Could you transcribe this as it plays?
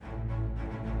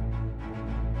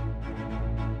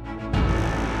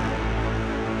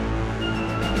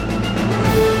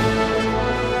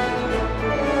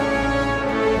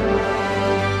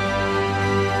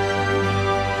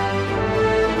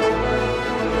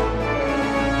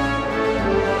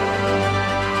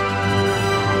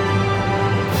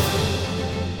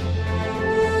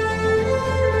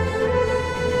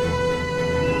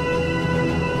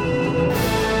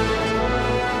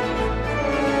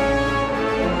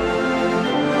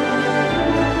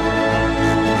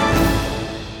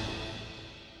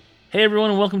Hey everyone,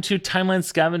 and welcome to Timeline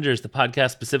Scavengers, the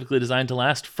podcast specifically designed to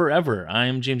last forever.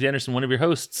 I'm James Anderson, one of your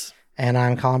hosts. And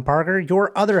I'm Colin Parker,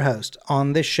 your other host.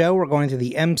 On this show, we're going through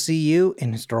the MCU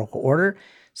in historical order,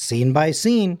 scene by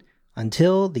scene,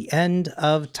 until the end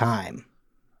of time.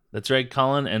 That's right,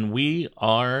 Colin, and we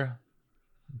are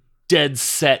dead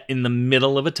set in the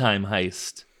middle of a time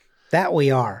heist. That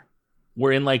we are.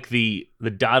 We're in like the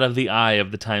dot of the eye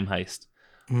of the time heist.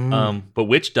 But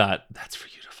which dot? That's for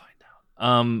you to find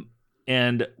out.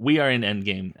 And we are in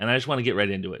Endgame, and I just want to get right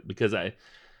into it because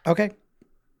Okay.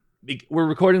 We're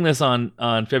recording this on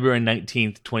February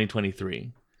 19th,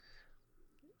 2023.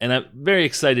 And I'm very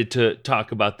excited to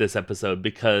talk about this episode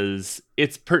because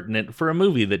it's pertinent for a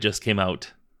movie that just came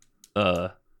out,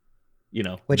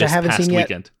 Which I haven't seen yet.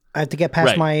 Weekend. I have to get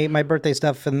past my birthday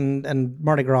stuff and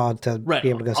Mardi Gras to be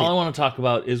able to go see All I want to talk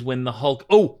about is when the Hulk...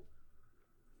 Oh!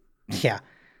 Yeah,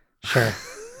 sure.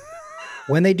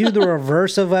 When they do the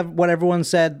reverse of what everyone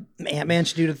said Ant-Man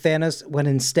should do to Thanos, when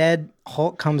instead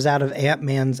Hulk comes out of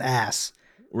Ant-Man's ass,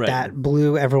 that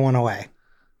blew everyone away.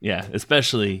 Yeah,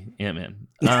 especially Ant-Man.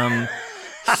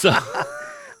 So,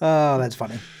 oh, that's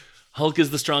funny. Hulk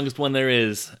is the strongest one there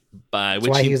is. That's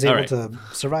why he was able to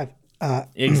survive.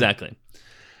 Exactly.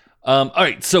 All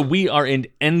right, so we are in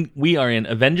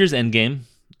Avengers Endgame.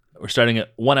 We're starting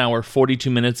at 1 hour, 42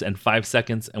 minutes, and 5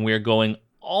 seconds, and we are going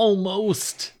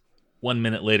almost 1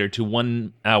 minute later to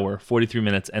 1 hour, 43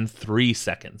 minutes, and 3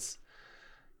 seconds.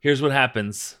 Here's what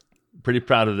happens. Pretty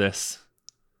proud of this.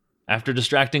 After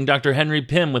distracting Dr. Henry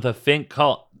Pym with a fake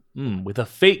call from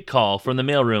the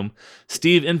mailroom,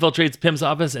 Steve infiltrates Pym's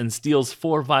office and steals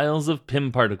 4 vials of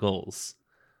Pym particles.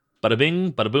 Bada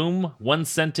bing, bada boom, 1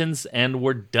 sentence, and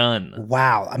we're done.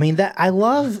 Wow. I mean, I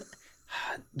love...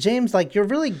 James, like, you're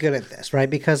really good at this, right?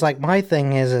 Because, like, my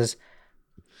thing is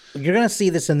you're going to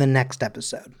see this in the next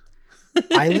episode.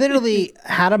 I literally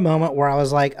had a moment where I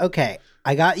was like, okay,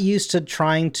 I got used to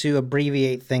trying to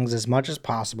abbreviate things as much as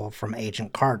possible from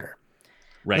Agent Carter.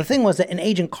 Right. The thing was that in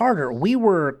Agent Carter, we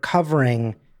were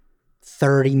covering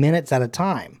 30 minutes at a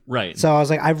time. Right. So I was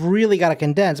like, I've really got to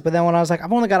condense. But then when I was like,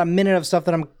 I've only got a minute of stuff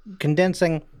that I'm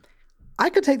condensing, I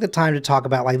could take the time to talk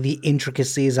about like the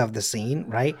intricacies of the scene,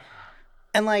 right?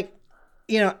 And like,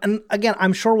 and again,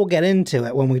 I'm sure we'll get into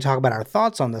it when we talk about our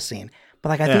thoughts on the scene. But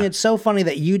like, I think it's so funny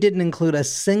that you didn't include a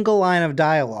single line of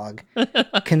dialogue,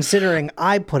 considering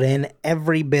I put in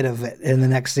every bit of it in the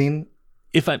next scene.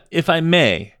 If I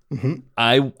may,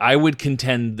 I would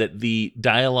contend that the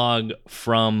dialogue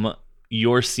from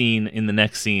your scene in the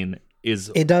next scene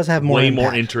it does have way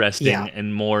more interesting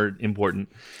and more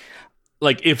important.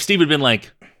 Like if Steve had been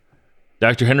like,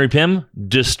 Dr. Henry Pym,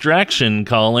 distraction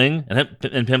calling,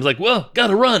 and Pym's like, well,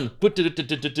 gotta run.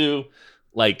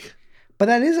 Like. But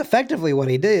that is effectively what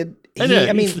he did.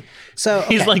 He's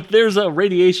like, there's a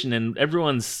radiation and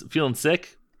everyone's feeling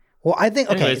sick. Well, I think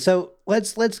so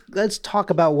let's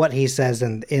talk about what he says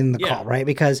in the call, right?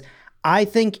 Because I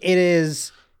think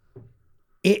to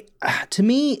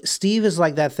me, Steve is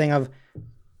like that thing of,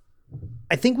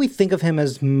 I think we think of him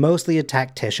as mostly a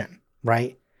tactician,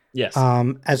 right? Yes.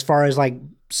 As far as like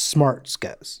smarts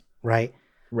goes, right?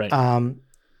 Right.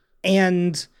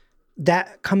 And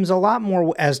that comes a lot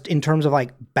more as in terms of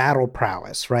like battle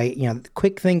prowess, right?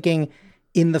 Quick thinking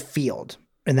in the field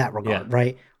in that regard,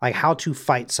 right? Like how to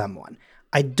fight someone.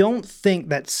 I don't think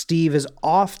that Steve is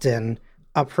often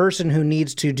a person who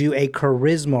needs to do a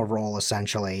charisma role,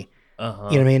 essentially, you know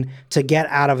what I mean, to get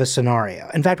out of a scenario.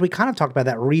 In fact, we kind of talked about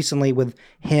that recently with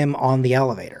him on the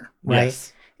elevator, right?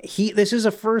 Yes. This is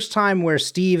a first time where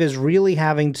Steve is really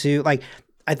having to, like,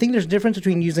 I think there's a difference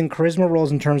between using charisma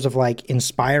roles in terms of like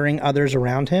inspiring others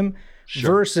around him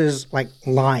versus like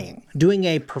lying, doing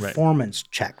a performance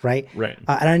check, right? Right.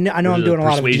 And I know I'm doing a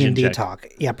lot of D&D talk.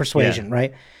 Yeah, persuasion,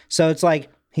 right? So it's like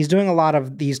he's doing a lot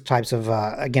of these types of,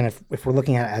 again, if we're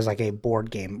looking at it as like a board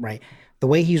game, right? The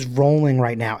way he's rolling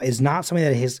right now is not something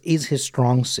that is his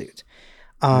strong suit.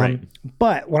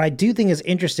 But what I do think is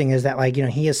interesting is that like,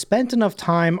 he has spent enough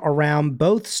time around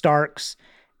both Starks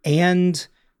and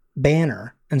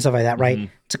Banner and stuff like that, right?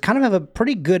 To kind of have a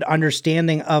pretty good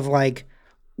understanding of like,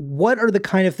 what are the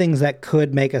kind of things that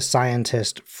could make a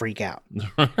scientist freak out?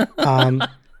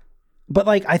 But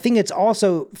like, I think it's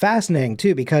also fascinating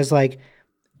too, because like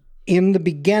in the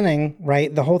beginning,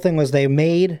 right, the whole thing was they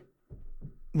made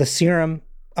the serum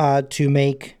to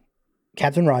make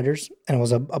Captain Rogers, and it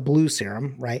was a blue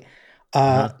serum, right?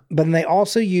 But then they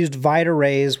also used Vita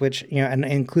rays, which, and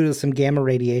included some gamma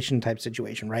radiation type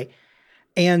situation, right?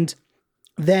 And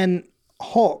then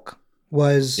Hulk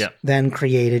was then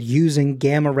created using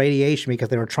gamma radiation because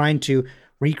they were trying to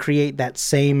recreate that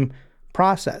same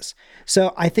process.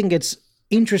 So I think it's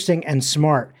interesting and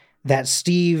smart that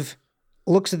Steve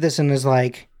looks at this and is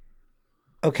like,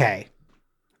 okay,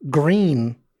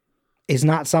 green is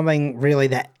not something really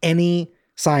that any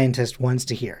scientist wants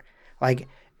to hear. Like,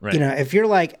 right. You know, if you're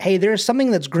like, hey, there's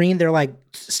something that's green, they're like,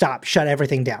 stop, shut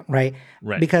everything down, right?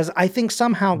 Right. Because I think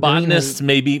somehow botanists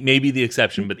may be the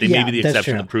exception, but they may be the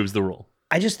exception that proves the rule.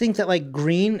 I just think that like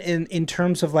green in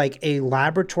terms of like a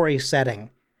laboratory setting,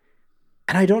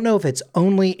 and I don't know if it's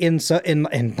only in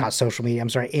not social media, I'm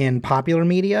sorry, in popular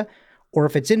media, or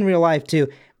if it's in real life too.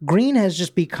 Green has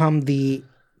just become the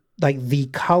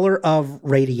color of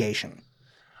radiation.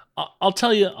 I'll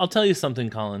tell you something,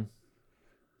 Colin.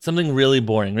 Something really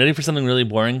boring. Ready for something really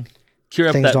boring? Cue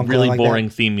up that really boring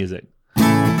theme music.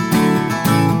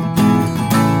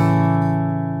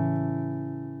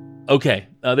 Okay,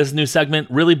 this is a new segment.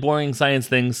 Really boring science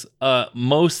things.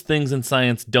 Most things in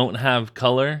science don't have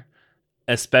color,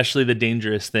 especially the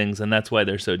dangerous things, and that's why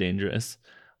they're so dangerous.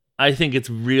 I think it's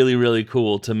really, really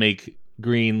cool to make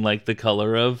green like the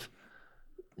color of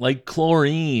like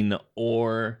chlorine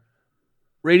or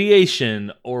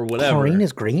radiation or whatever. Chlorine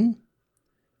is green?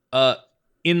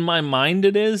 In my mind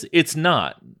it is. It's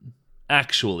not.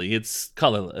 Actually, it's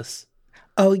colorless.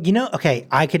 Oh, you know, okay,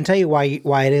 I can tell you why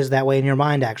it is that way in your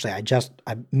mind, actually. I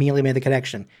immediately made the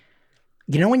connection.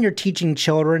 You know when you're teaching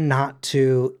children not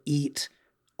to eat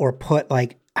or put,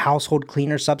 like, household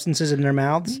cleaner substances in their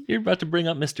mouths? You're about to bring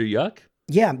up Mr. Yuck?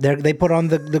 Yeah, they put on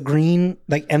the green,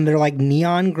 like, and they're like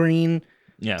neon green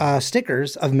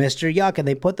stickers of Mr. Yuck, and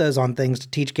they put those on things to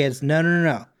teach kids,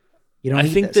 no. You don't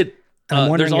eat this. That I'm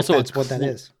wondering if that's what that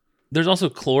is. There's also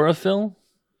chlorophyll,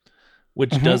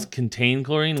 which does contain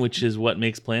chlorine, which is what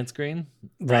makes plants green.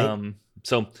 Right.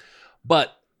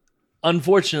 But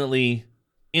unfortunately,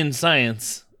 in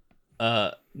science,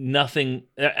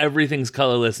 everything's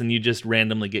colorless, and you just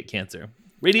randomly get cancer.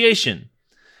 Radiation.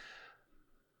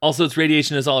 Also,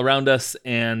 radiation is all around us,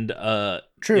 and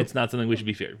True. It's not something we should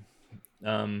be feared.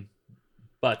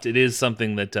 But it is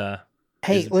something that.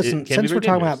 Hey, listen, since we're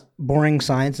talking about boring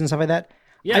science and stuff like that,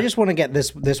 I just want to get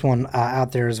this one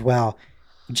out there as well.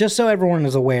 Just so everyone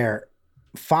is aware,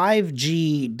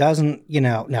 5G doesn't,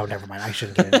 no, never mind. I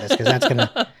shouldn't get into this because that's going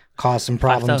to cause some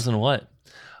problems. 5,000 what?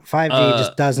 5G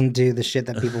just doesn't do the shit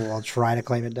that people will try to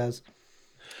claim it does.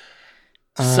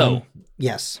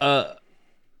 Yes.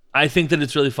 I think that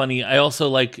it's really funny. I also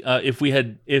like if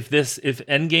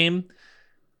Endgame.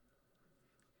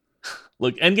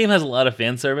 Look, Endgame has a lot of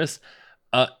fan service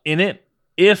in it.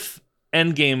 If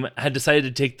Endgame had decided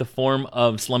to take the form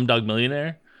of Slumdog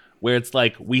Millionaire, where it's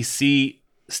like we see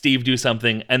Steve do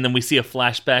something and then we see a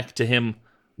flashback to him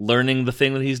learning the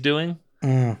thing that he's doing.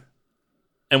 And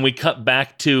we cut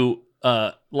back to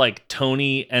like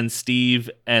Tony and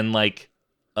Steve and like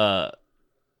I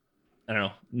don't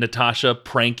know, Natasha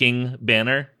pranking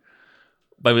Banner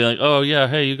by being like, oh yeah,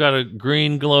 hey, you got a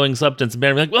green glowing substance, and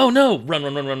Banner be like, oh no,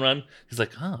 run. He's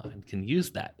like, oh, I can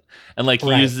use that. And like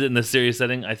he uses it in the serious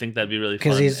setting. I think that'd be really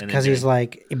fun. Because he's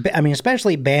like, I mean,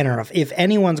 especially Banner. If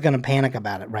anyone's going to panic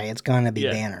about it, right, it's going to be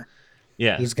Banner.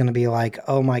 Yeah. He's going to be like,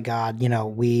 oh my God,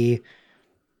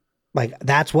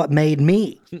 that's what made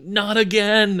me. Not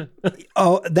again.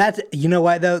 Oh, you know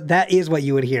what though? That is what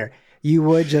you would hear. You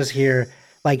would just hear,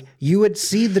 like, you would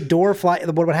see the door fly.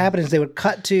 What would happen is they would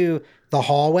cut to the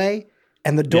hallway,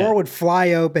 and the door would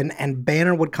fly open, and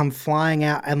Banner would come flying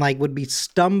out and like would be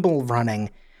stumble running,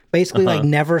 basically like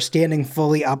never standing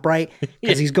fully upright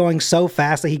because he's going so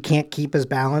fast that he can't keep his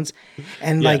balance,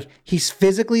 and like he's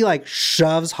physically like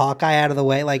shoves Hawkeye out of the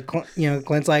way, like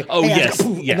Clint's like, oh hey, yes,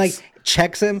 and like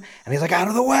checks him, and he's like, out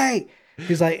of the way.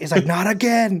 He's like not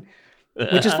again.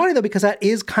 Which is funny though, because that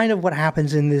is kind of what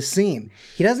happens in this scene.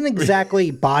 He doesn't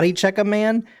exactly body check a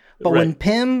man, but when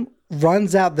Pym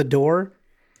runs out the door,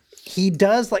 he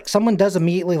does, like, someone does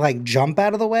immediately like jump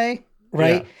out of the way,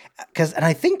 right? And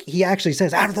I think he actually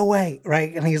says out of the way,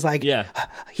 right? And he's like,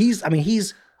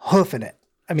 he's hoofing it.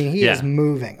 I mean, he is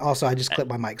moving. Also, I just clipped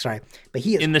my mic, sorry, but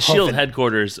he is in the SHIELD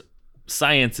headquarters.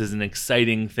 Science is an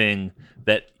exciting thing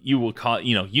that you will call.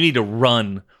 You need to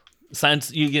run.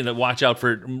 Science, you get to watch out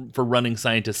for running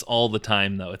scientists all the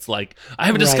time, though. It's like, I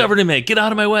have a discovery to make. Get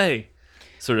out of my way.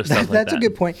 Sort of stuff like that. That's a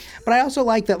good point. But I also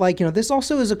like that, like, this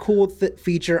also is a cool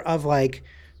feature of, like,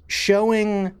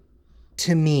 showing,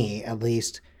 to me at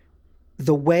least,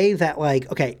 the way that,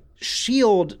 like, okay,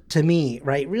 SHIELD, to me,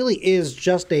 right, really is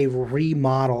just a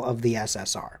remodel of the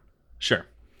SSR. Sure.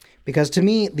 Because to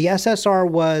me, the SSR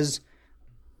was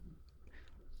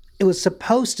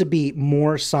supposed to be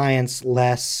more science,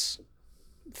 less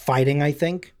fighting, I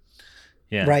think.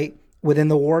 Yeah. Right? Within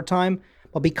the wartime.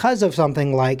 But because of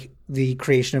something like the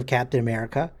creation of Captain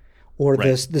America, or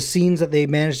the scenes that they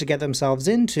managed to get themselves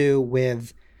into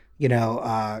with,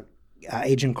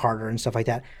 Agent Carter and stuff like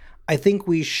that. I think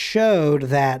we showed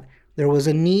that there was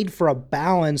a need for a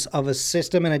balance of a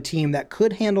system and a team that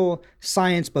could handle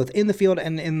science both in the field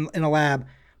and in a lab,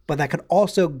 but that could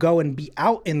also go and be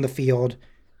out in the field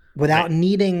without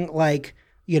needing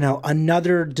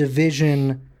another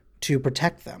division to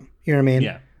protect them. You know what I mean?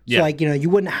 Yeah. So you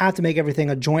wouldn't have to make everything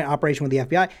a joint operation with the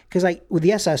FBI, because with the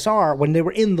SSR, when they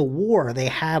were in the war, they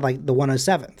had the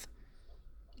 107th.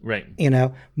 Right.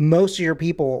 Most of your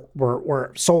people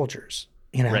were soldiers.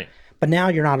 Right. But now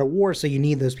you're not at war, so you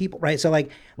need those people, right? So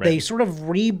they sort of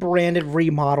rebranded,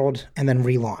 remodeled, and then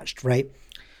relaunched, right?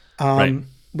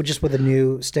 But just with a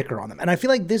new sticker on them. And I feel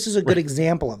like this is a good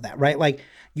example of that, right?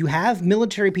 You have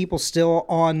military people still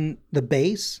on the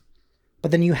base, but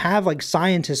then you have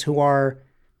scientists who are,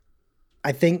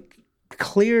 I think,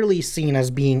 clearly seen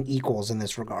as being equals in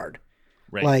this regard.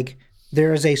 Right.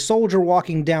 There is a soldier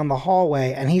walking down the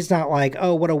hallway, and he's not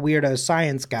oh, what a weirdo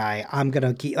science guy. I'm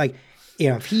gonna keep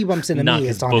if he bumps into me,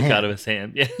 it's on him. Knock his book out of his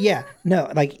hand. Yeah. Yeah.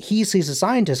 No, he sees a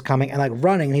scientist coming and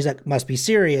running, and he's must be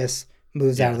serious.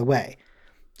 Moves out of the way.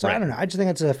 So I don't know. I just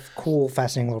think it's a cool,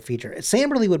 fascinating little feature.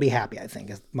 Samberly would be happy, I think,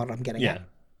 is what I'm getting at.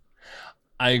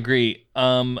 I agree.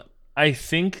 I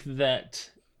think that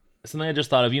something I just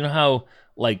thought of, how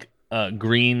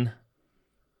green,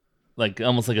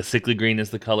 almost like a sickly green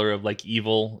is the color of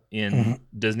evil in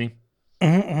Disney.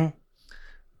 Mm-hmm.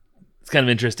 It's kind of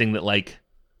interesting that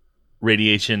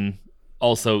radiation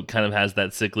also kind of has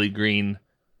that sickly green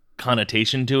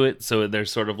connotation to it. So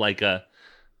there's sort of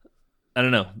I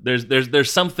don't know.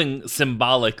 There's something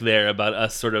symbolic there about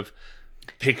us sort of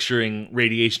picturing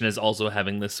radiation as also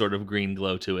having this sort of green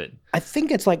glow to it. I think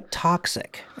it's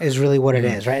toxic is really what it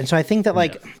is, right? And so I think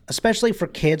that especially for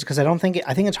kids, because I think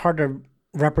it's hard to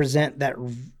represent that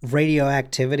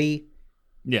radioactivity.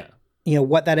 Yeah.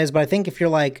 What that is, but I think if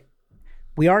you're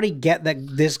we already get that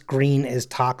this green is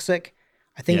toxic.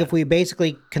 I think if we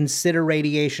basically consider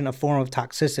radiation a form of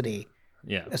toxicity,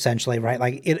 essentially,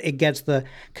 right? It gets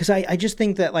because I just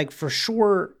think that for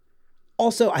sure.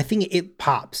 Also, I think it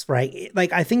pops, right?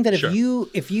 I think that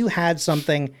if you had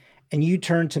something and you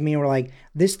turned to me and were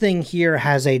this thing here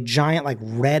has a giant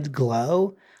red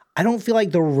glow, I don't feel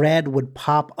like the red would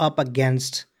pop up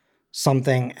against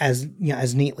something as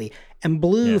as neatly. And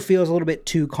blue feels a little bit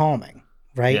too calming,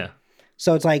 right? Yeah.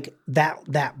 So it's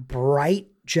that bright,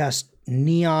 just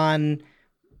neon,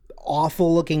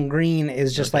 awful looking green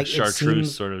is just a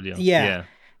chartreuse sort of deal. Yeah.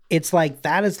 It's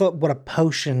that is what a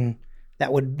potion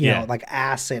that would,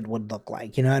 acid would look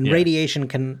like, and radiation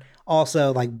can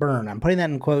also burn. I'm putting that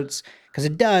in quotes because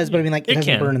it does, but I mean, it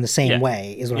doesn't burn in the same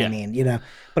way is what I mean,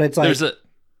 but it's there's a,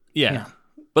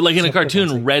 but in a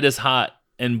cartoon, red is hot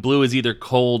and blue is either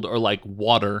cold or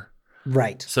water.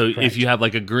 Right. So if you have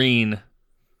a green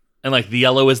and the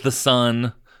yellow is the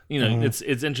sun, it's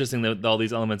interesting that all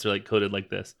these elements are coded like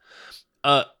this.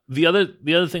 The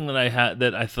other thing that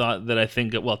I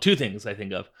think of, two things I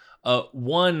think of.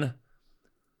 One,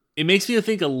 it makes me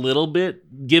think a little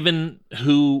bit, given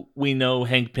who we know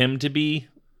Hank Pym to be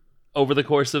over the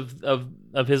course of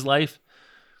his life.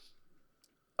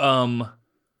 The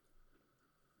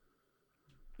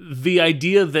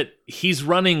idea that he's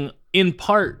running in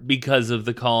part because of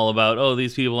the call about,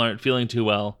 these people aren't feeling too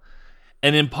well,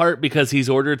 and in part because he's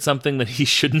ordered something that he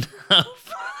shouldn't have.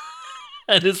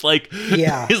 And it's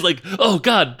he's oh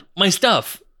God, my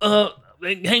stuff.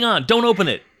 Hang on, don't open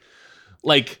it.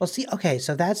 Well, see, okay,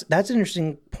 so that's an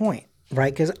interesting point,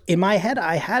 right? Because in my head,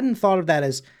 I hadn't thought of that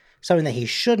as something that he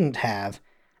shouldn't have.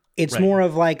 It's more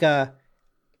of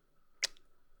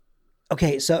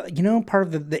okay, so part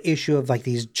of the issue of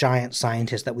these giant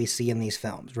scientists that we see in these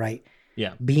films, right?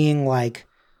 Yeah, being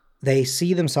they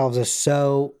see themselves as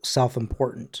so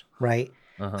self-important, right?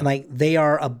 Uh-huh. And they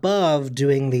are above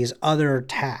doing these other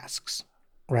tasks,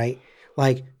 right?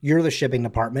 You're the shipping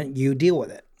department, you deal with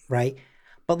it, right?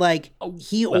 But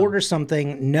he orders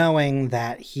something knowing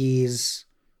that he's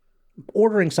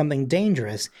ordering something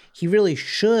dangerous. He really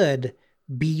should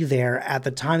be there at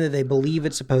the time that they believe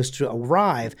it's supposed to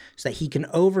arrive so that he can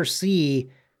oversee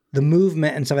the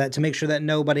movement and stuff like that to make sure that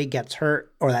nobody gets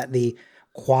hurt or that the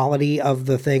quality of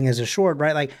the thing is assured,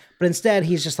 right? But instead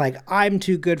he's just I'm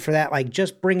too good for that.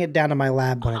 Just bring it down to my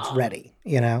lab when it's ready,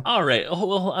 All right.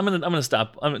 Well, I'm gonna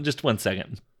stop. Just 1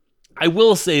 second. I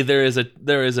will say there is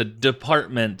a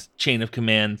department chain of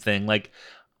command thing.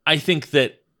 I think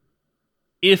that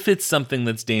if it's something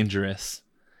that's dangerous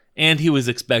and he was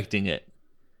expecting it,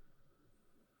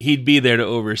 he'd be there to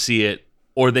oversee it,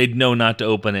 or they'd know not to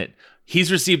open it.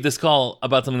 He's received this call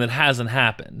about something that hasn't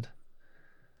happened.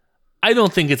 I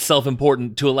don't think it's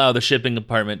self-important to allow the shipping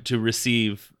department to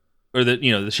receive, or the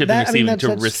shipping receiving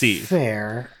to receive.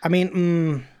 Fair. I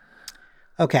mean,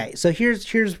 okay. So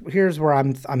here's where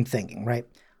I'm thinking, right?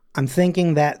 I'm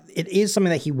thinking that it is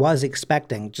something that he was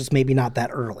expecting, just maybe not that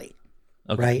early.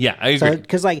 Okay. Right? Yeah, I agree.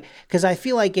 Because I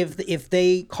feel like if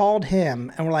they called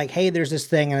him and were like, hey, there's this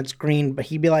thing and it's green, but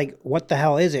he'd be like, what the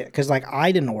hell is it? Because like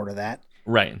I didn't order that.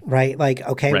 Right. Right. Like,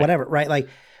 okay, whatever. Right. Like,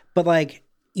 but like,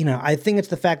 I think it's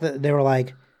the fact that they were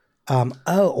like,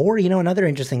 or another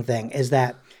interesting thing is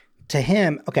that to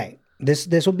him, okay, this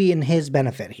will be in his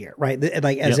benefit here, right?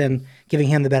 Like as in giving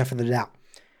him the benefit of the doubt.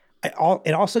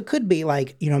 It also could be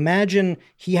like, imagine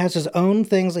he has his own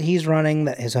things that he's running,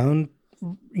 that his own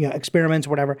experiments,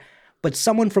 whatever. But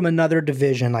someone from another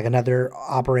division, like another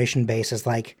operation base, is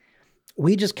like,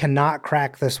 we just cannot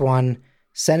crack this one.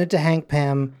 Send it to Hank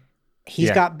Pym.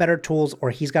 He's got better tools, or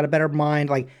he's got a better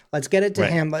mind. Like, let's get it to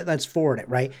him. Let's forward it,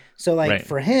 right? So, like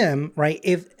for him, right?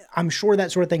 If I'm sure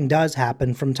that sort of thing does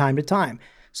happen from time to time.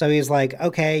 So he's like,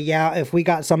 okay, yeah, if we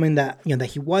got something that that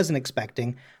he wasn't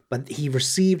expecting, but he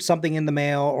received something in the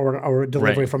mail or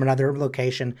delivery from another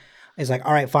location. He's like,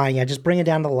 all right, fine. Yeah, just bring it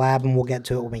down to the lab and we'll get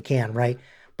to it when we can, right?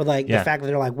 But like the fact that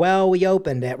they're like, well, we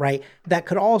opened it, right? That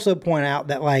could also point out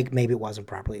that like maybe it wasn't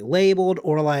properly labeled,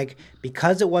 or like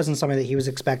because it wasn't something that he was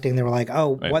expecting, they were like,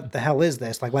 oh, what the hell is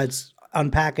this? Like, let's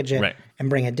unpackage it and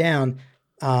bring it down.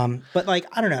 But like,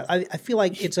 I don't know. I feel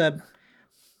like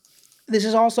this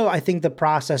is also, I think, the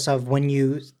process of when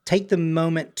you take the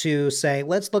moment to say,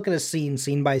 let's look at a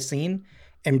scene by scene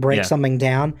and break something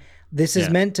down. This is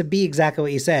meant to be exactly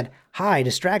what you said. Hi,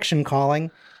 distraction calling.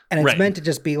 And it's meant to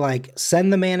just be like,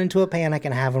 send the man into a panic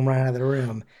and have him run out of the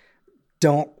room.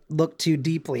 Don't look too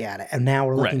deeply at it. And now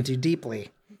we're looking too deeply.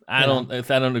 I don't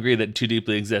agree that too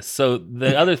deeply exists. So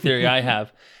the other theory I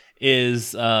have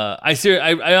is,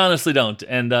 I honestly don't.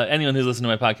 And anyone who's listened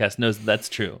to my podcast knows that's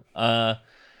true.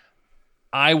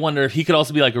 I wonder if he could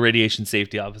also be like a radiation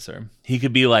safety officer. He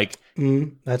could be like,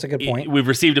 that's a good point. We've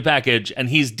received a package, and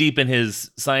he's deep in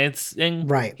his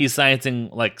sciencing. Right. He's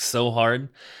sciencing like so hard.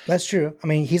 That's true. I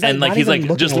mean, he's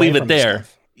like, just leave it there.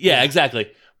 Yeah,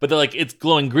 exactly. But they're like, it's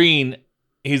glowing green.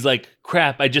 He's like,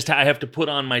 crap. I have to put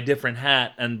on my different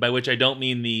hat, and by which I don't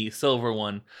mean the silver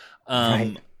one.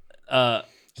 He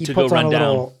to puts go on run a down.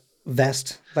 Little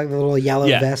vest, like the little yellow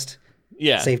vest.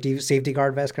 Yeah. Safety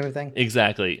guard vest kind of thing.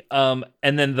 Exactly. And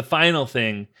then the final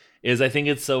thing is, I think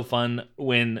it's so fun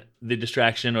when the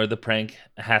distraction or the prank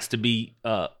has to be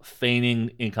feigning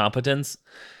incompetence.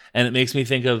 And it makes me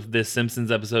think of this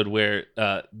Simpsons episode where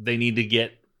they need to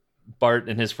get Bart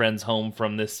and his friends home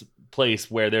from this place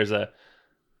where there's a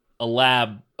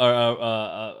lab or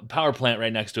a power plant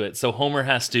right next to it. So Homer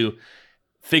has to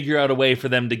figure out a way for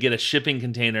them to get a shipping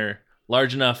container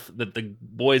large enough that the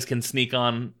boys can sneak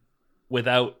on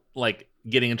without like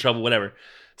getting in trouble, whatever.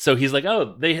 So he's like,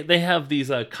 oh, they have these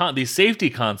these safety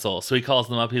consoles. So he calls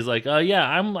them up. He's like, yeah,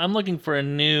 I'm looking for a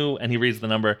new, and he reads the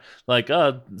number. Like,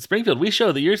 Springfield, we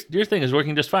show that your thing is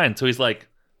working just fine. So he's like,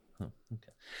 oh,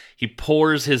 okay. He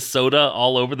pours his soda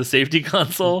all over the safety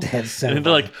console. That's so and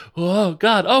they're like, oh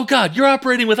God, you're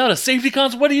operating without a safety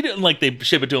console. What are you doing? And like they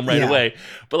ship it to him right away.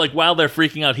 But like while they're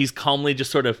freaking out, he's calmly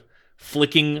just sort of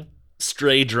flicking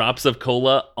stray drops of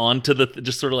cola onto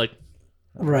just sort of like,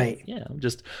 right. Yeah, I'm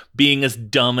just being as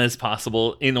dumb as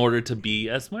possible in order to be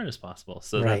as smart as possible.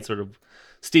 So that's sort of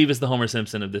Steve is the Homer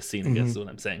Simpson of this scene, I guess is what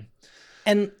I'm saying.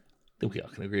 And I think we all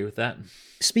can agree with that.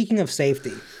 Speaking of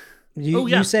safety,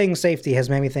 you saying safety has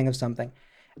made me think of something.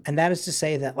 And that is to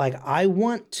say that like I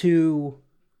want to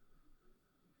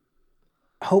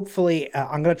hopefully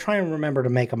I'm going to try and remember to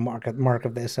make a mark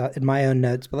of this in my own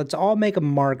notes, but let's all make a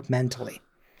mark mentally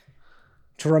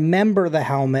to remember the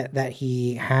helmet that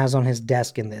he has on his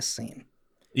desk in this scene.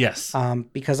 Yes.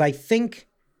 Because I think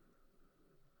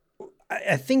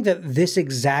that this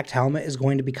exact helmet is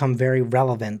going to become very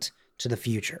relevant to the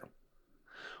future.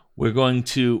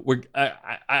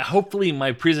 Hopefully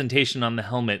my presentation on the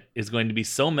helmet is going to be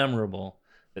so memorable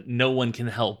that no one can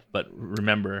help but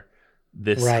remember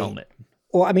this helmet.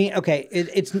 Well, I mean, okay,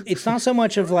 it's not so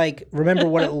much of like remember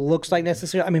what it looks like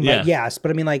necessarily. I mean, yes,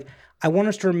 but I mean, like I want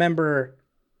us to remember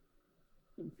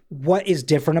what is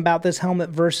different about this helmet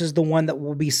versus the one that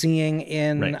we'll be seeing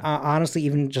in honestly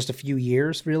even just a few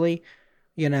years, really.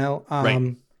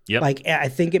 Like I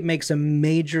think it makes a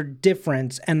major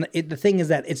difference, and the thing is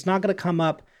that it's not going to come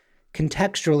up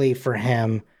contextually for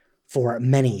him for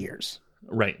many years.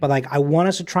 Right. But like I want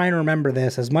us to try and remember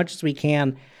this as much as we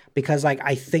can, because like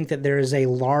I think that there is a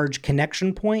large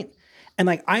connection point. And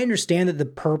like I understand that the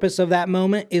purpose of that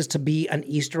moment is to be an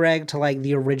Easter egg to like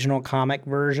the original comic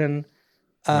version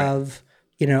of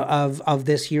of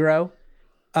this hero.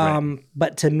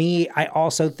 But to me, I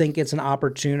also think it's an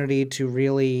opportunity to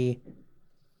really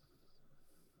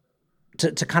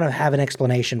to kind of have an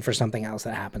explanation for something else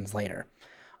that happens later.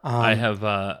 I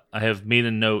have made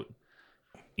a note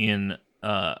in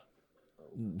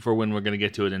for when we're going to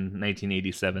get to it in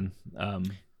 1987.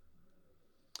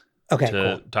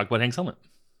 To talk about Hank's helmet.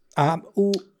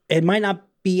 It might not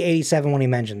be 87 when he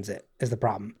mentions it is the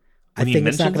problem. I think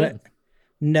it's not going to.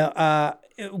 No,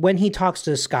 when he talks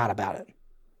to Scott about it.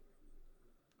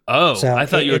 Oh, so I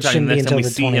thought you were talking next time we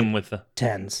see him with the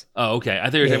tens. Oh, okay. I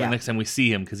thought you were talking next time we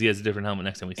see him because he has a different helmet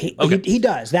next time we see him. Okay. He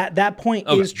does. That point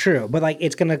is true, but like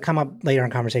it's going to come up later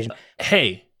in conversation.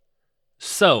 Hey,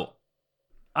 so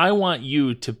I want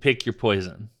you to pick your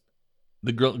poison.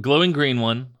 The glowing green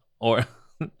one or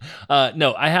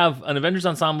no, I have an Avengers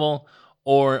Ensemble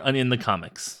or an In the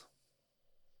Comics.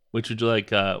 Which would you like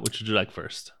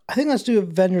first? I think let's do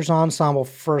Avengers Ensemble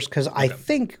first because I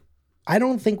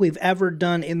don't think we've ever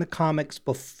done In the Comics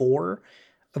before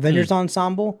Avengers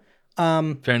Ensemble.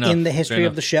 Fair enough. In the history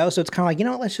of the show, so it's kind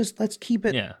of like let's keep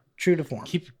it true to form.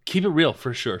 Keep it real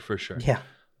for sure. Yeah.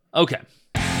 Okay.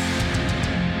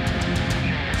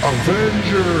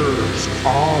 Avengers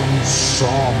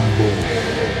Ensemble.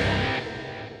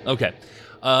 Okay.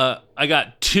 I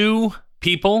got two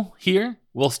people here.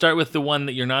 We'll start with the one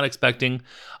that you're not expecting.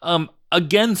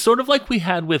 Again, sort of like we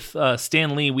had with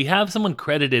Stan Lee, we have someone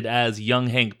credited as young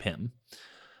Hank Pym.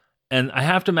 And I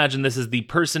have to imagine this is the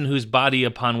person whose body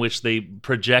upon which they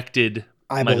projected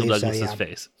Michael Douglas's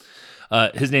face.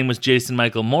 His name was Jason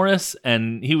Michael Morris,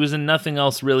 and he was in nothing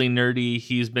else really nerdy.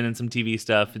 He's been in some TV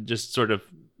stuff, just sort of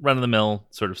run-of-the-mill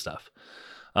sort of stuff.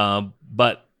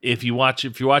 But if you're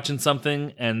watching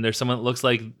something and there's someone that looks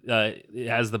like it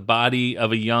has the body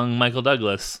of a young Michael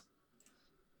Douglas,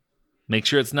 make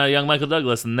sure it's not a young Michael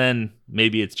Douglas, and then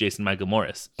maybe it's Jason Michael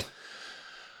Morris.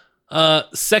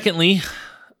 Secondly,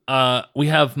 we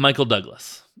have Michael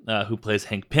Douglas, who plays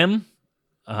Hank Pym.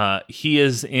 He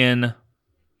is in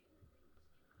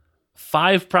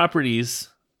 5 properties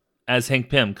as Hank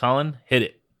Pym. Colin, hit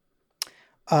it.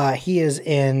 He is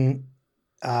in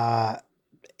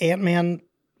Ant-Man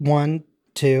 1,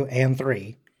 2, and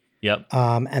 3. Yep.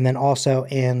 And then also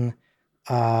in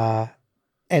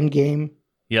Endgame.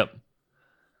 Yep.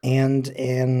 And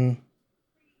in...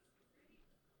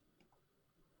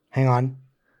 Hang on.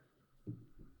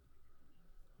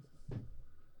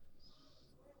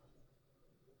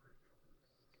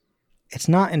 It's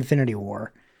not Infinity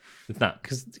War. It's not.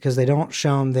 Because they don't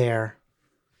show him there.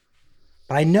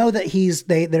 But I know that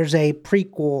there's a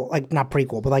prequel, like not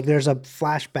prequel, but like there's a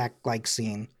flashback like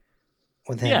scene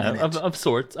with him. Yeah, of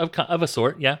sorts, of a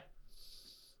sort, yeah.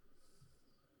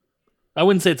 I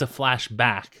wouldn't say it's a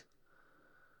flashback.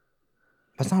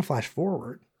 But it's not a flash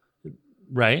forward.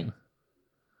 Right.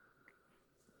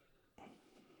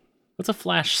 What's a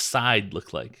flash side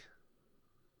look like?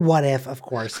 What if, of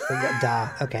course. Duh.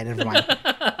 Okay, never mind.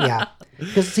 Yeah.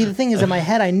 Because see, the thing is, in my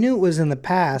head, I knew it was in the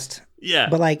past. Yeah.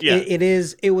 But like,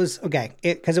 it was, okay.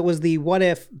 Because it was the what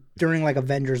if during like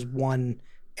Avengers 1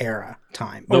 era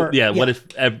time. What if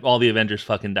all the Avengers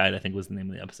fucking died, I think was the name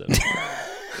of the episode.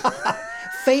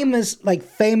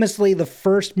 Famously the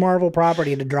first Marvel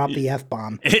property to drop the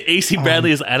F-bomb. AC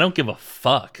Bradley is, I don't give a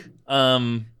fuck.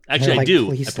 Actually, I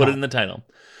do. I put it in the title.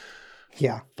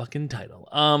 Yeah. Fucking title.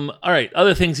 All right.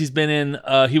 Other things he's been in.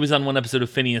 He was on one episode of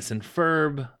Phineas and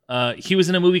Ferb. He was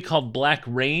in a movie called Black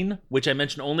Rain, which I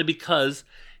mentioned only because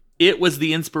it was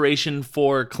the inspiration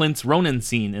for Clint's Ronin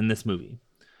scene in this movie.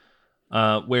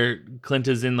 Where Clint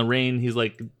is in the rain. He's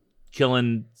like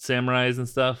killing samurais and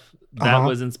stuff. That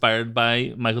was inspired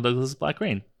by Michael Douglas' Black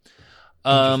Rain.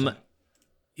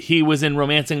 He was in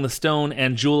Romancing the Stone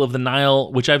and Jewel of the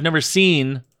Nile, which I've never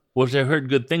seen, which I heard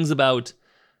good things about.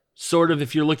 Sort of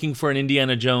if you're looking for an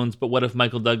Indiana Jones, but what if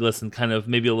Michael Douglas and kind of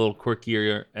maybe a little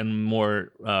quirkier and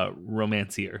more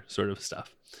romancier sort of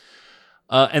stuff.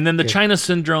 And then the China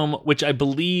Syndrome, which I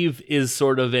believe is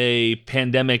sort of a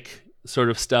pandemic sort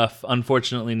of stuff,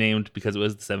 unfortunately named because it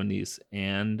was the 70s.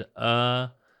 And so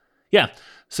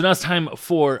now it's time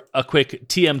for a quick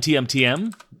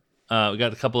TM. We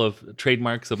got a couple of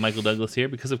trademarks of Michael Douglas here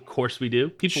because of course we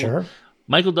do. Sure.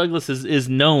 Michael Douglas is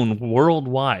known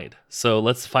worldwide, so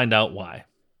let's find out why.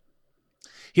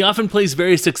 He often plays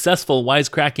very successful,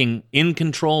 wisecracking,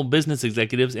 in-control business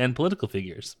executives and political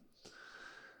figures.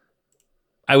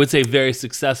 I would say very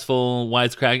successful,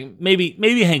 wisecracking.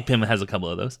 Maybe Hank Pym has a couple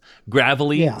of those.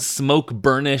 Gravelly,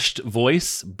 smoke-burnished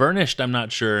voice. Burnished, I'm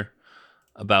not sure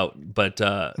about, but...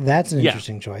 that's an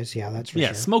interesting choice. Yeah, that's for sure.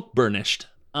 Yeah, smoke-burnished.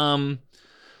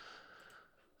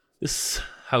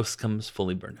 House comes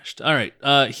fully burnished. All right.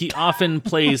 He often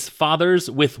plays fathers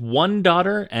with one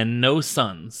daughter and no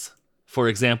sons. For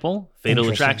example, Fatal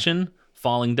Attraction,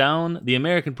 Falling Down, The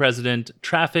American President,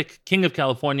 Traffic, King of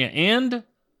California, and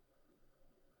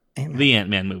the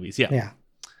Ant-Man movies. Yeah.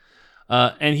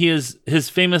 And he is his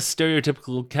famous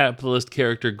stereotypical capitalist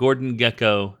character, Gordon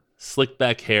Gekko, slick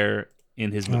back hair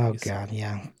in his movies. Oh, God,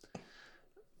 yeah.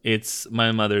 It's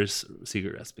my mother's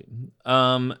secret recipe.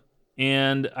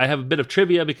 And I have a bit of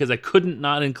trivia because I couldn't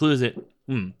not include it.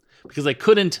 Because I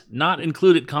couldn't not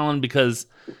include it, Colin, because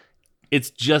it's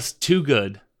just too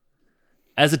good.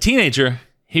 As a teenager,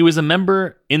 he was a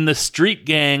member in the street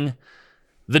gang,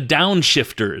 the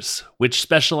Downshifters, which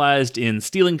specialized in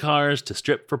stealing cars to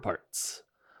strip for parts.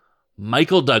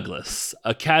 Michael Douglas,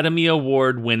 Academy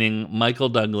Award-winning Michael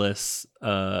Douglas,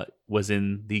 was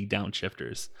in the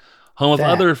Downshifters. Home of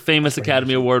other famous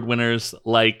Academy Award winners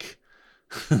like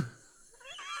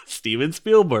Steven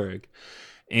Spielberg,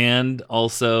 and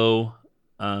also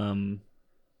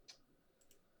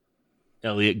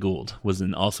Elliot Gould was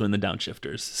also in the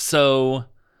Downshifters. So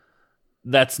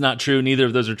that's not true. Neither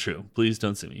of those are true. Please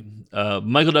don't sue me.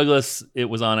 Michael Douglas, it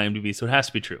was on IMDb, so it has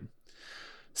to be true.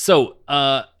 So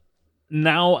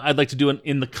now I'd like to do an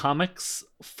in the comics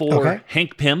for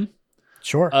Hank Pym.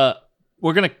 Sure.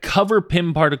 We're gonna cover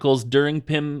Pym particles during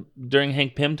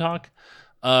Hank Pym talk.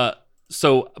 But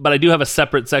I do have a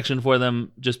separate section for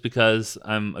them just because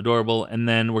I'm adorable. And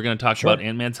then we're going to talk about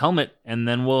Ant-Man's helmet. And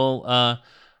then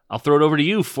I'll throw it over to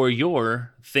you for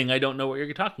your thing I don't know what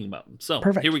you're talking about. So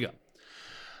Here we go.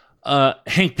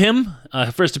 Hank Pym,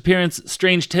 first appearance,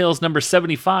 Strange Tales number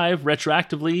 75,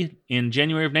 retroactively in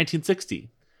January of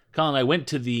 1960. Colin, I went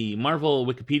to the Marvel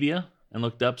Wikipedia and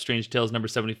looked up Strange Tales number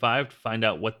 75 to find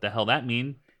out what the hell that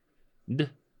meant. To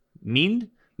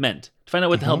find out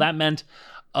what the hell that meant.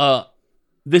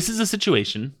 This is a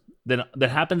situation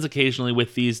that happens occasionally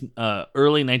with these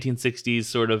early 1960s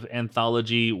sort of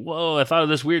anthology, whoa, I thought of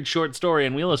this weird short story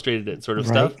and we illustrated it sort of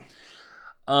stuff.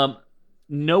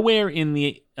 Nowhere in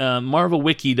the Marvel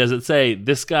Wiki does it say,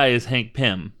 this guy is Hank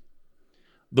Pym.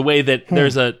 The way that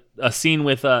there's a scene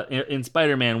with in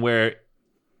Spider-Man where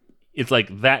it's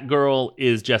like that girl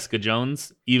is Jessica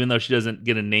Jones, even though she doesn't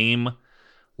get a name.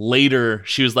 Later,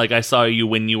 she was like, I saw you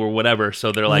when you were whatever.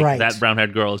 So they're like, that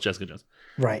brown-haired girl is Jessica Jones.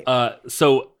 Right.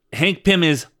 So Hank Pym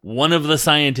is one of the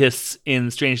scientists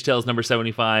in Strange Tales number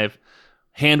 75.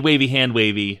 Hand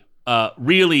wavy.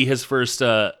 Really, his first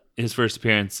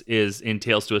appearance is in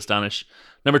Tales to Astonish,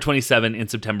 number 27 in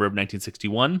September of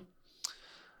 1961.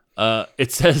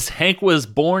 It says Hank was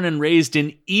born and raised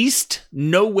in East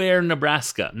Nowhere,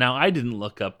 Nebraska. Now, I didn't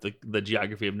look up the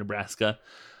geography of Nebraska.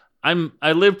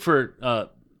 I lived for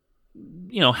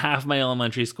half my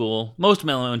elementary school, most of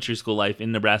my elementary school life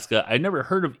in Nebraska. I'd never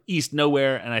heard of East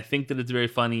Nowhere, and I think that it's very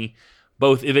funny,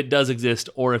 both if it does exist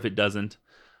or if it doesn't.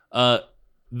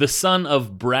 The son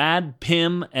of Brad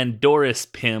Pym and Doris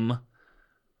Pym.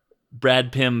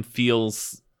 Brad Pym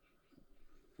feels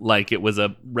like it was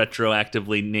a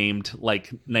retroactively named, like,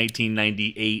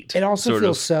 1998. It also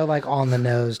feels so, like, on the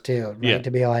nose, too, right? Yeah.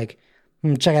 To be like,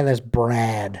 check out this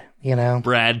Brad,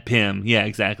 Brad Pym. Yeah,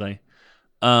 exactly.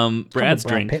 Brad's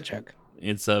drink. Pitt joke.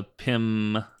 It's a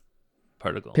Pym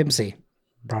particle. Pimpsy.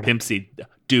 Pimpsy.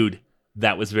 Dude,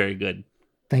 that was very good.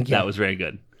 Thank you. That was very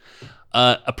good.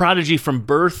 A prodigy from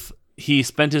birth, he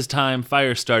spent his time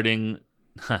fire starting.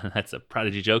 That's a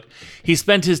prodigy joke. He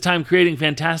spent his time creating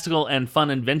fantastical and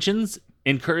fun inventions,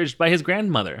 encouraged by his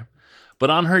grandmother. But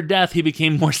on her death, he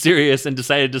became more serious and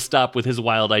decided to stop with his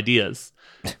wild ideas.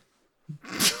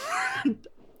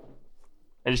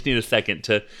 I just need a second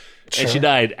to... Sure. And she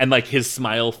died, and like his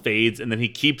smile fades, and then he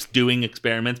keeps doing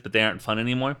experiments, but they aren't fun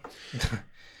anymore.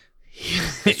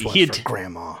 This one's for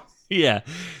Grandma. Yeah,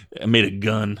 I made a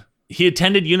gun. He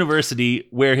attended university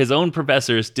where his own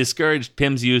professors discouraged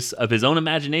Pym's use of his own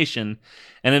imagination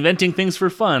and inventing things for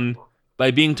fun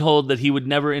by being told that he would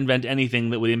never invent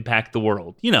anything that would impact the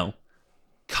world.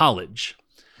 College.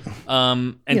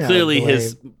 Clearly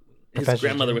his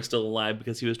grandmother was still alive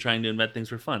because he was trying to invent things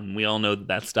for fun. We all know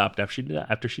that stopped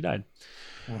after she died.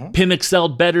 Pym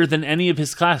excelled better than any of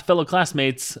his fellow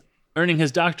classmates, earning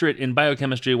his doctorate in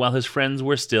biochemistry while his friends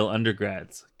were still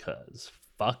undergrads. 'Cause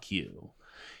fuck you.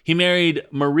 He married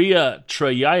Maria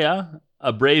Trojaya,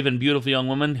 a brave and beautiful young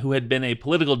woman who had been a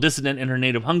political dissident in her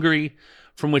native Hungary,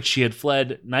 from which she had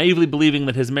fled, naively believing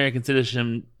that his American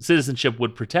citizenship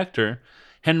would protect her.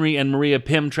 Henry and Maria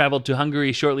Pym traveled to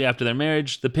Hungary shortly after their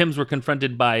marriage. The Pyms were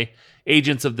confronted by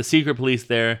agents of the secret police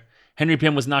there. Henry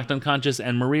Pym was knocked unconscious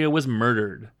and Maria was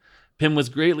murdered. Pym was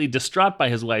greatly distraught by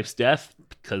his wife's death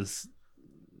because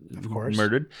of course,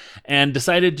 murdered, and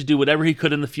decided to do whatever he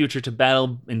could in the future to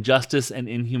battle injustice and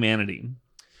inhumanity.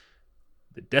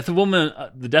 The death of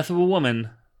a woman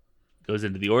goes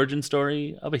into the origin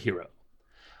story of a hero.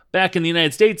 Back in the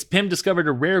United States, Pym discovered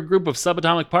a rare group of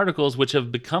subatomic particles which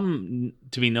have become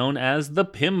to be known as the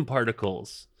Pym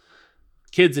particles.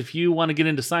 Kids, if you want to get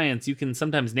into science, you can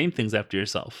sometimes name things after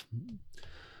yourself.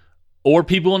 Or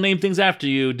people will name things after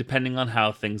you, depending on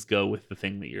how things go with the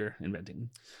thing that you're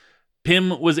inventing.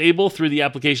 Pym was able, through the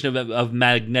application of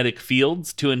magnetic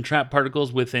fields, to entrap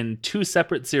particles within 2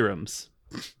 separate serums.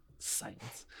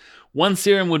 Science. One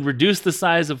serum would reduce the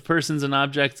size of persons and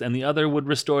objects, and the other would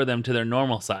restore them to their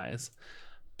normal size.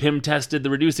 Pym tested the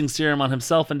reducing serum on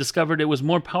himself and discovered it was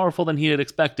more powerful than he had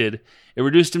expected. It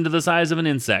reduced him to the size of an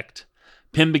insect.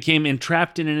 Pym became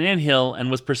entrapped in an anthill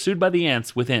and was pursued by the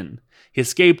ants within. He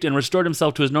escaped and restored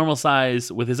himself to his normal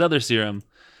size with his other serum.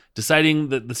 Deciding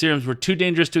that the serums were too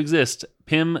dangerous to exist,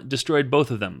 Pym destroyed both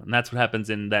of them. And that's what happens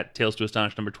in that Tales to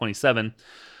Astonish number 27.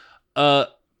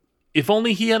 If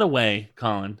only he had a way,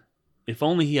 Colin, if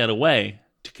only he had a way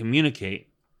to communicate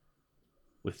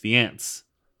with the ants.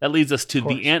 That leads us to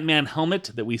the Ant-Man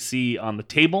helmet that we see on the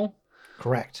table.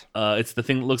 Correct. It's the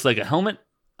thing that looks like a helmet.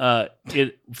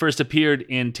 It first appeared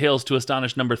in Tales to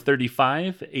Astonish number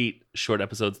 35, 8 short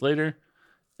episodes later.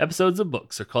 Episodes of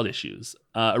books are called issues.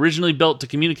 Originally built to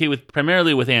communicate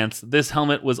primarily with ants, this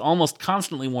helmet was almost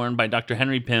constantly worn by Dr.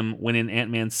 Henry Pym when in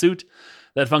Ant-Man's suit.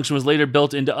 That function was later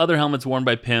built into other helmets worn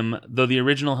by Pym, though the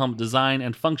original helmet design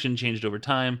and function changed over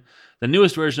time. The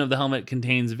newest version of the helmet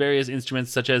contains various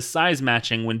instruments such as size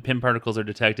matching when Pym particles are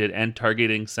detected and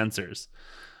targeting sensors.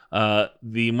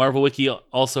 The Marvel Wiki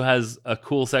also has a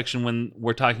cool section when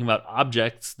we're talking about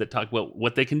objects that talk about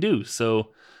what they can do.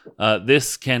 So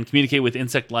this can communicate with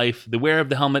insect life. The wearer of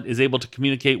the helmet is able to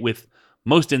communicate with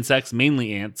most insects,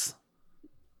 mainly ants.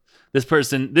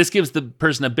 This gives the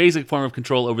person a basic form of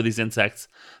control over these insects.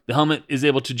 The helmet is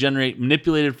able to generate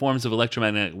manipulated forms of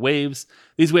electromagnetic waves.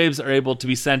 These waves are able to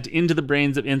be sent into the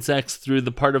brains of insects through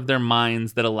the part of their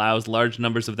minds that allows large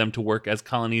numbers of them to work as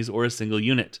colonies or a single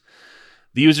unit.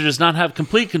 The user does not have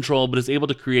complete control, but is able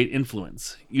to create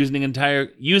influence. Using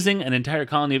an entire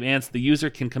colony of ants, the user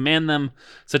can command them,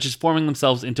 such as forming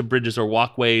themselves into bridges or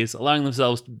walkways, allowing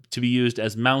themselves to be used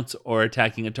as mounts or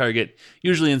attacking a target,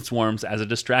 usually in swarms, as a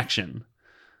distraction.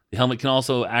 The helmet can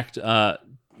also act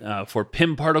for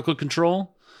Pym particle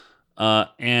control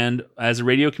and as a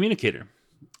radio communicator.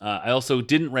 I also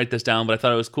didn't write this down, but I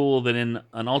thought it was cool that in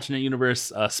an alternate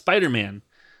universe, Spider-Man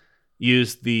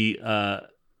used the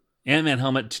Ant-Man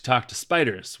helmet to talk to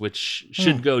spiders, which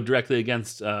should go directly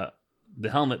against the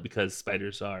helmet because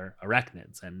spiders are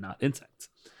arachnids and not insects.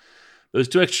 Those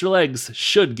 2 extra legs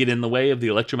should get in the way of the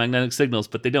electromagnetic signals,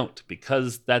 but they don't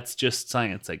because that's just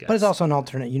science, I guess. But it's also an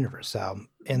alternate universe, so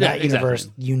in that universe,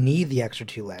 you need the extra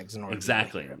 2 legs in order.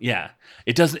 Exactly. Yeah,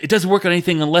 it doesn't work on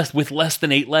anything unless with less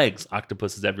than 8 legs.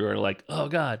 Octopuses everywhere are like, oh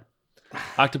god.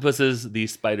 Octopuses, the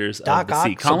spiders of the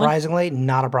sea. Surprisingly,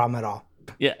 not a problem at all.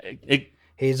 Yeah.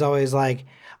 He's always like,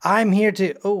 I'm here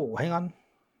to... Oh, hang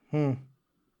on.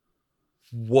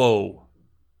 Whoa.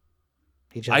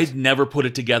 I'd never put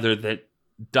it together that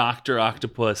Dr.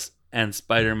 Octopus and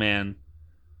Spider-Man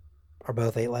are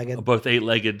both 8-legged. Are both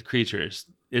 8-legged creatures.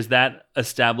 Is that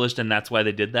established and that's why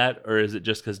they did that? Or is it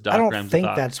just because Doc Ramsey I don't think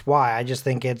that's why. I just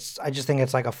think it's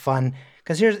like a fun...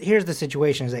 Because here's the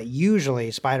situation is that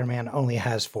usually Spider-Man only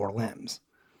has 4 limbs.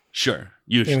 Sure. Usually.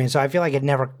 You know what I mean? So I feel like it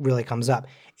never really comes up.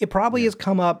 It probably has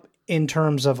come up in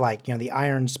terms of like, the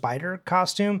Iron Spider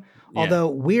costume. Although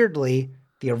weirdly,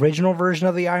 the original version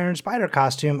of the Iron Spider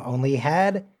costume only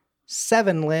had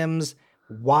 7 limbs.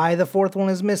 Why the 4th one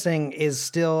is missing is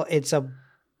still, it's a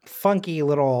funky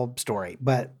little story.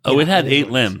 But it had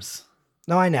 8 limbs.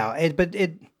 No, I know.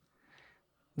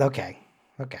 Okay,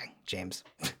 James.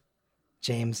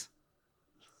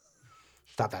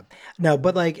 Stop that. No,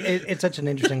 but like it's such an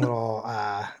interesting little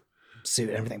suit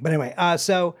and everything. But anyway, but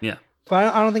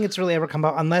I don't think it's really ever come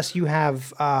up unless you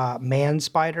have Man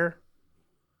Spider.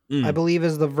 I believe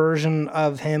is the version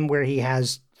of him where he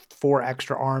has 4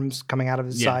 extra arms coming out of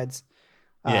his sides.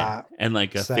 Yeah, and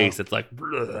like a face that's like.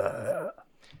 Bleh.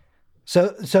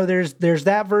 So there's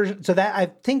that version. So that I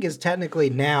think is technically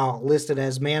now listed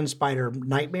as Man Spider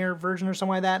Nightmare version or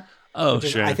something like that. Oh,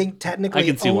 sure. I think technically I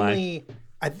can see only.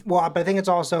 Why. But I think it's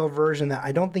also a version that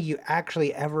I don't think you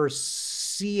actually ever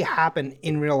see happen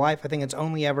in real life. I think it's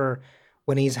only ever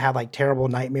when he's had like terrible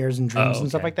nightmares and dreams and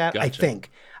stuff like that. Gotcha. I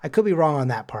think. I could be wrong on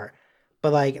that part.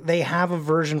 But like they have a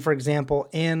version, for example,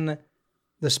 in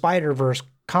the Spider-Verse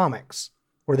comics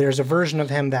where there's a version of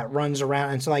him that runs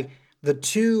around. And so like the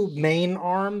 2 main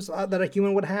arms that a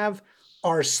human would have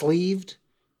are sleeved,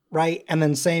 right? And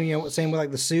then same with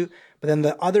like the suit. But then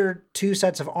the other 2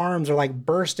 sets of arms are like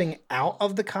bursting out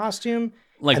of the costume.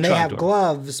 Like and they have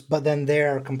gloves, but then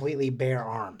they're completely bare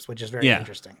arms, which is very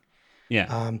interesting.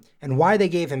 Yeah. And why they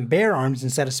gave him bare arms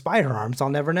instead of spider arms, I'll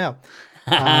never know.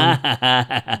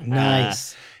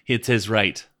 Nice. It's his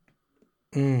right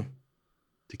to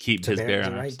keep his bare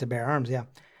arms. Right to bare arms, yeah.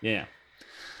 Yeah.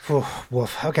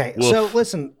 Woof. Okay, Woof. so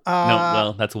listen. No,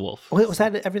 well, that's a wolf. Was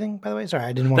that everything, by the way? Sorry,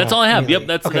 I didn't want That's all I have. Yep,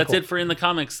 that's cool. it for in the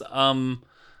comics.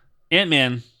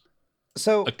 Ant-Man.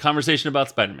 So a conversation about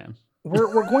Spider-Man.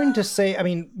 we're going to say, I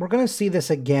mean, we're going to see this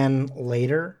again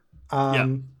later.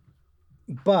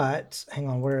 But hang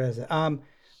on, where is it?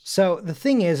 So the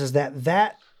thing is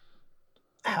that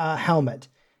helmet,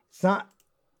 it's not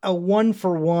a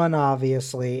 1-for-1,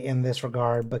 obviously, in this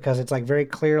regard, because it's like very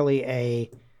clearly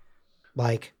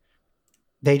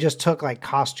they just took like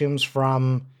costumes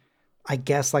from, I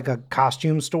guess, like a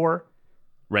costume store.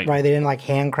 Right. They didn't like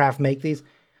handcraft make these.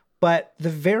 But the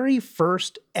very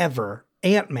first ever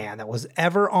Ant-Man that was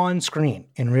ever on screen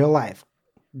in real life,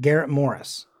 Garrett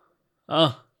Morris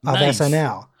of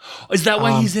SNL. Is that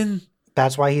why he's in?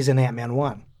 That's why he's in Ant-Man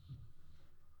 1.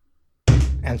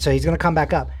 And so he's going to come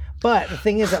back up. But the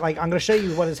thing is that, like, I'm going to show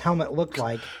you what his helmet looked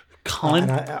like. Colin?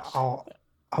 And I'll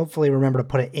hopefully remember to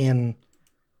put it in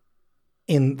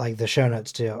like the show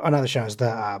notes too. Oh, not the show notes,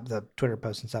 the Twitter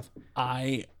posts and stuff.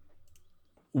 I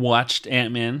watched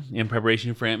Ant-Man in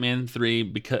preparation for Ant-Man 3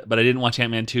 but I didn't watch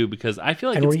Ant-Man 2 because I feel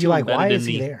like and it's were you too like, embedded why in is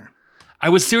he there? I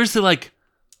was seriously like,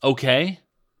 okay,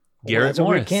 Garrett that's a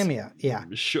Morris. weird cameo. Yeah.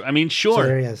 Sure. I mean, sure. So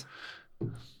there he is.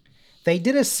 They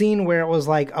did a scene where it was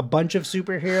like a bunch of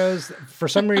superheroes. For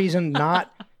some reason,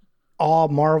 not all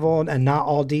Marvel and not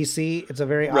all DC. It's a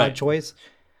very odd choice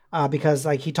because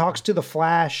like he talks to the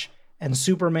Flash and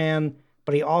Superman,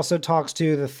 but he also talks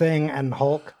to the Thing and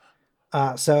Hulk.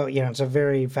 So, it's a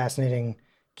very fascinating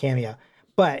cameo.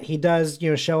 But he does,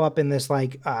 show up in this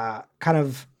like kind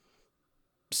of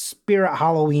spirit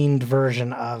Halloween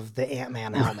version of the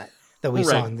Ant-Man helmet that we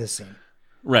saw in this scene.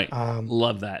 Right.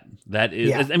 Love that. That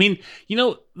is, I mean,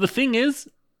 the thing is,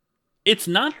 it's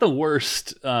not the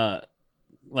worst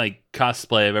like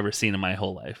cosplay I've ever seen in my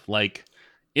whole life. Like,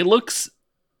 it looks.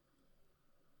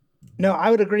 No, I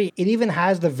would agree. It even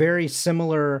has the very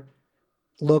similar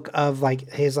look of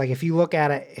like his, like if you look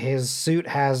at it, his suit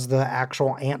has the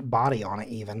actual ant body on it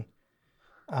even.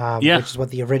 Which is what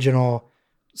the original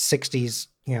 60s,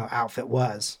 outfit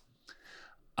was.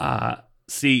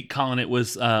 See, Colin, it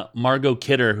was Margot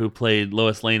Kidder who played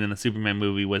Lois Lane in the Superman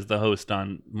movie was the host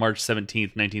on March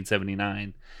 17th,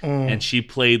 1979. And she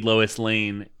played Lois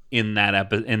Lane in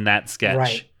that sketch.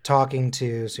 Right. Talking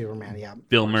to Superman, yeah.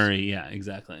 Bill Murray, yeah,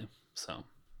 exactly. So,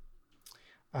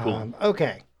 cool.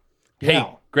 Okay. Hey,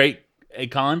 great. Hey,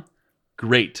 Colin,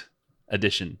 great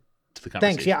addition to the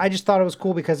conversation. Thanks. Yeah, I just thought it was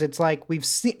cool because it's like we've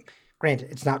seen, granted,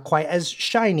 it's not quite as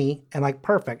shiny and like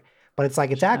perfect, but it's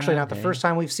like it's actually not the first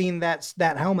time we've seen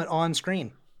that helmet on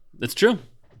screen. That's true.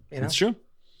 It's true.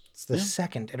 It's the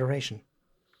second iteration.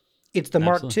 It's the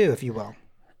Mark II, if you will.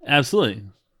 Absolutely.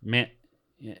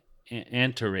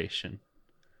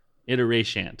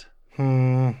 Iteration.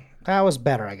 That was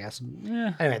better, I guess.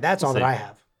 Yeah. Anyway, that's all that I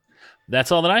have.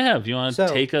 That's all that I have. You want to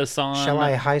take us on? Shall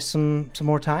I heist some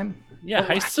more time? Yeah,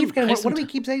 what do we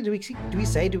keep saying? Do I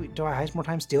heist more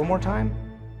time? Steal more time?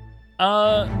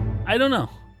 I don't know.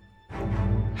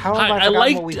 How have I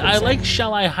forgotten what we've been saying? like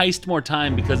shall I heist more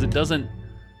time because it doesn't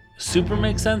super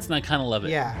make sense and I kind of love it.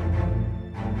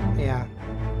 Yeah.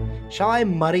 Shall I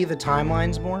muddy the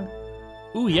timelines more?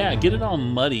 Ooh, yeah, get it all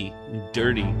muddy and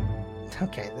dirty.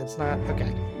 Okay, that's not okay.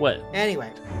 What?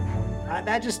 Anyway,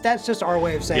 that's just our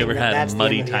way of saying. You ever had that's a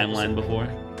muddy timeline before?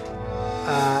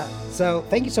 So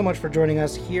thank you so much for joining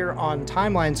us here on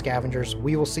Timeline Scavengers.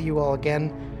 We will see you all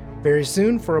again very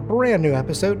soon for a brand new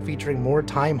episode featuring more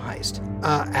Time Heist.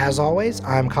 As always,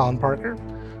 I'm Colin Parker.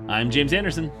 I'm James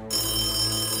Anderson.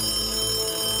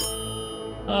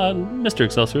 Mr.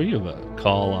 Excelsior, you have a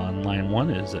call on line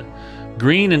 1. Is it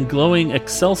green and glowing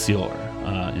Excelsior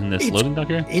in this loading dock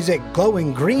here? Is it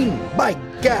glowing green? My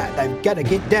God, I've got to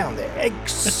get down there.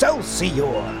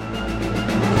 Excelsior!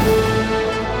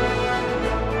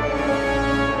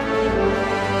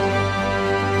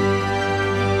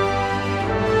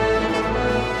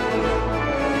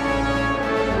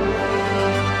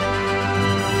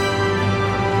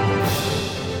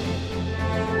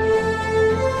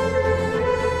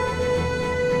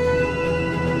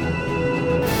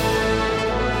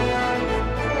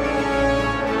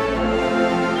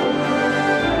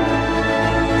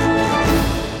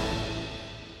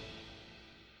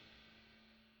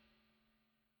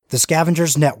 The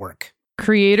Scavengers Network.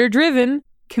 Creator driven.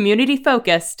 Community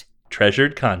focused.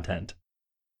 Treasured content.